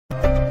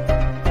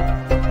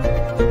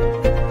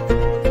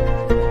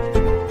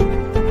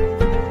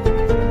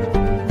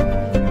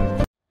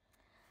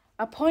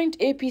Appoint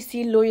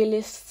APC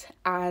loyalists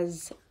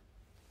as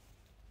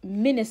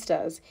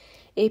ministers.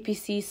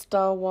 APC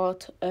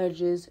stalwart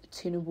urges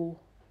Tinubu.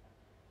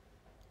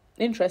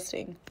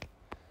 Interesting.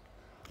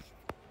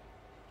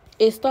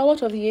 A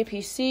stalwart of the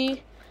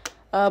APC,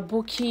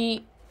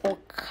 Buki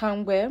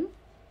Okangwe,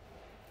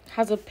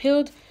 has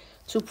appealed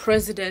to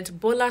President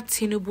Bola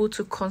Tinubu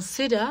to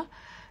consider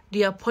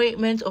the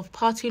appointment of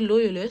party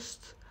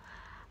loyalists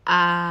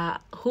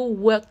who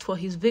worked for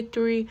his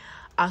victory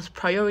as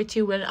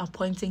priority when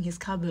appointing his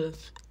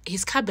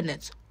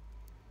cabinet.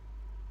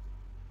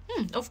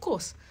 Of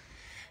course.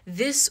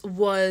 This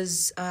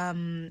was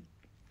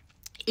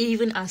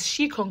even as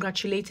she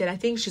congratulated, I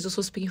think she's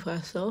also speaking for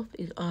herself.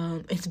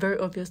 It's very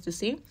obvious to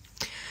see.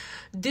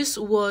 This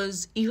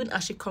was even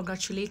as she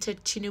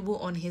congratulated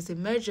Tinubu on his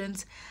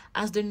emergence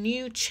as the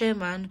new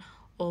chairman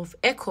of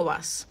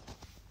ECOWAS.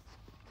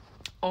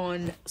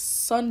 On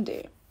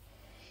Sunday,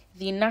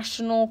 the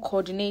national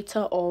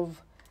coordinator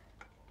of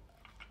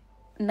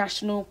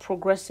National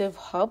Progressive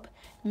Hub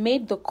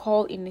made the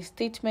call in a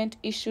statement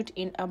issued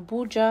in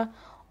Abuja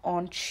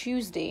on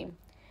Tuesday.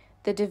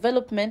 The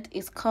development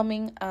is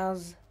coming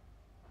on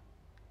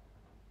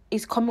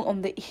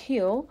the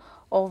heel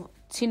of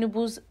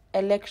Tinubu's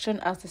election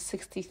as the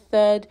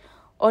 63rd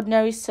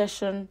ordinary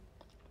session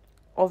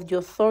of the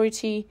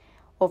Authority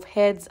of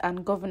Heads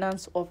and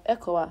Governance of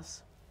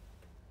ECOWAS.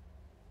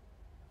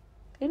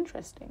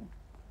 Interesting.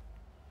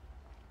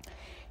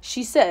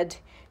 She said,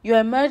 "Your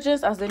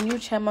emergence as the new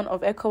chairman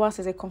of ECOWAS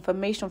is a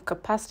confirmation of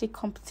capacity,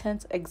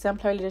 competence,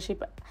 exemplary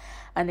leadership,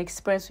 and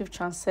experience which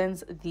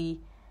transcends the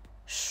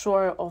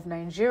shore of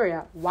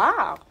Nigeria."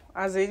 Wow.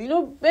 As in,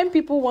 when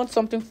people want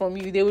something from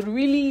you, they'll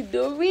really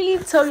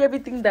tell you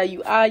everything that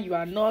you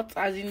are not.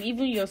 As in,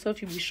 even yourself,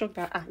 you'll be shocked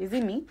that, is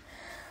it me?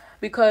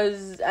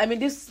 Because,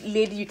 this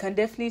lady, you can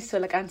definitely say,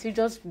 auntie,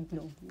 just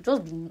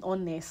be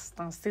honest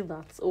and say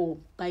that,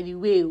 by the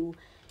way,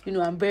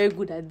 I'm very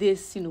good at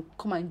this,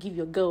 come and give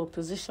your girl a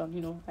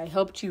position, I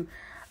helped you.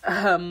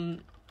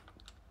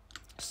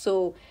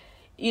 So,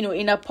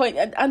 in a point,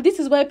 and this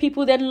is why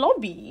people then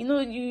lobby,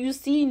 you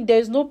see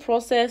there's no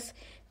process,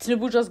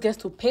 Tinubu just gets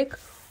to pick.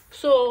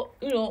 So,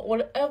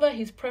 whatever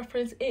his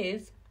preference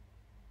is,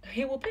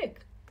 he will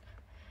pick.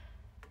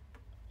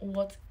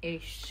 What a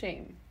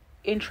shame.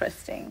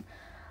 Interesting.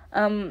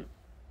 And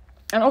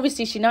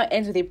obviously she now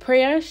ends with a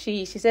prayer.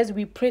 She says,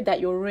 "We pray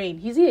that your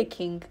reign." Is he a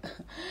king?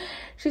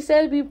 She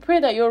said, "We pray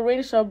that your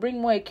reign shall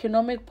bring more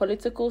economic,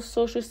 political,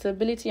 social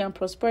stability and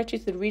prosperity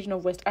to the region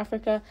of West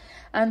Africa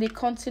and the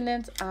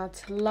continent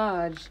at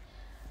large."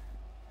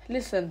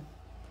 Listen,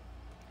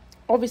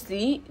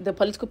 obviously, the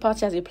political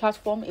party as a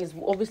platform is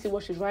obviously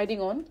what she's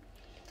riding on.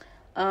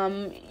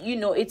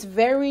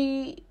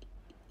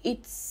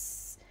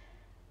 It's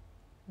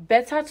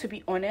better to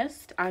be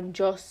honest and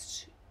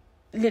just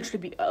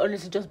literally be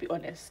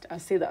honest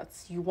and say that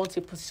you want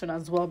a position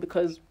as well,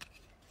 because,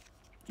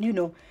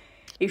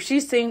 if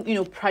she's saying,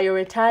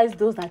 prioritize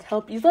those that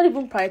help, it's not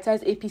even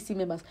prioritize APC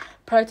members,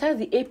 prioritize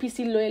the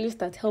APC loyalists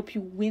that helped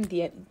you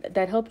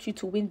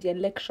to win the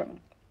election.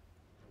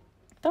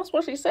 That's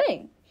what she's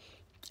saying.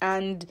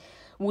 And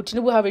would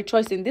Tinubu have a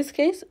choice in this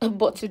case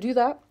but to do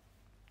that?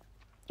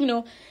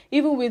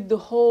 Even with the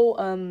whole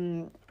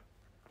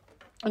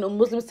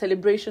Muslim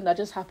celebration that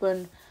just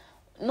happened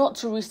not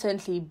too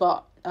recently,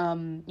 but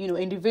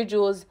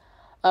individuals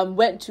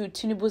went to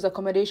Tinubu's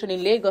accommodation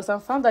in Lagos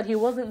and found that he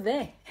wasn't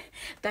there,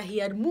 that he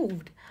had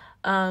moved.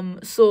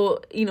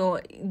 So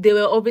there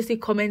were obviously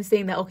comments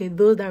saying that, okay,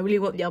 those that really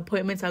want the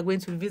appointments are going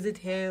to visit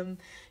him,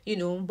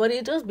 but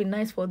it'd just be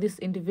nice for this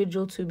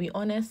individual to be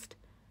honest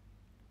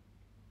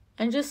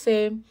and just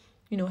say,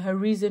 her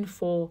reason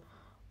for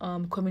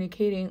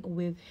communicating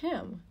with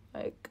him.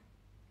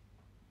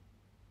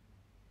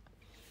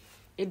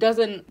 It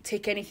doesn't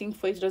take anything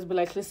for you to just be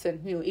like,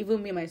 listen,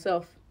 even me,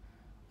 myself,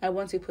 I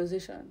want a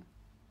position.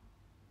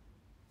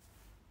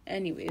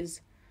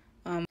 Anyways,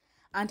 and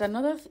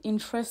another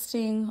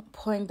interesting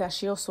point that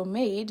she also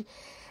made,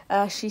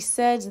 she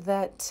said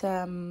that,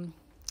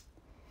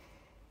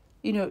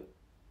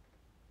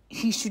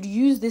 he should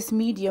use this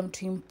medium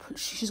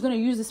she's going to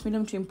use this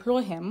medium to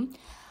implore him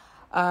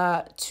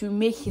to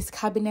make his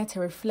cabinet a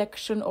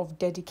reflection of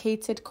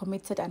dedicated,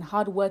 committed, and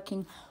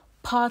hardworking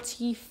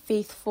party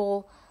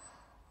faithful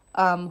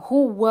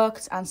who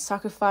worked and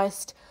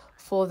sacrificed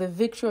for the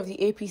victory of the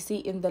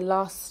APC in the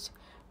last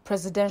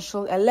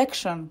presidential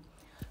election.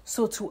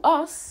 So to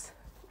us,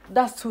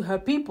 that's to her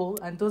people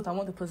and those that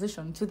want the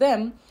position. To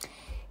them,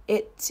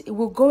 it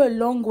will go a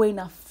long way in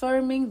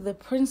affirming the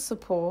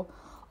principle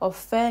of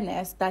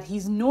fairness that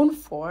he's known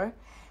for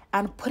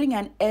and putting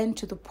an end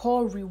to the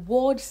poor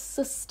reward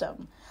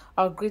system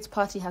our great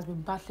party has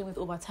been battling with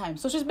over time.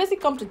 So she's basically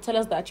come to tell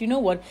us that, there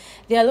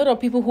are a lot of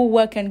people who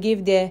work and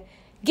give their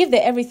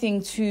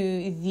everything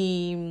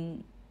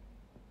to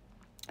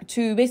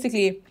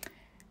basically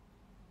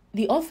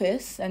the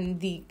office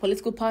and the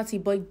political party,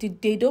 but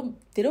they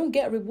don't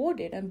get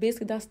rewarded. And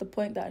basically that's the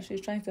point that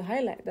she's trying to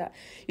highlight, that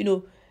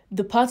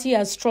the party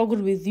has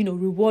struggled with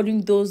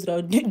rewarding those that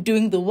are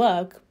doing the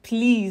work.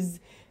 Please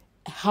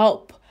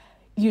help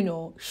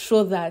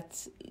show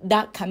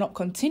that cannot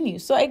continue.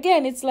 So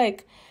again, it's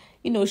like,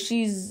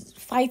 she's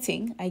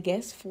fighting, I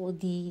guess, for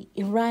the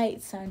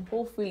rights and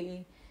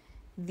hopefully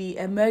the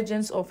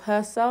emergence of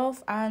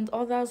herself and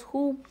others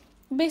who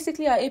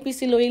basically are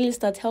APC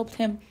loyalists that helped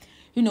him,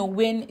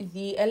 win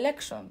the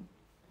election.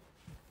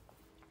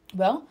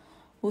 Well,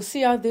 we'll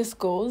see how this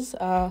goes.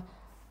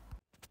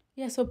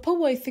 So put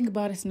what you think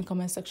about it in the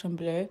comment section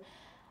below.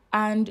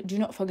 And do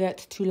not forget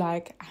to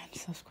like and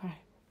subscribe.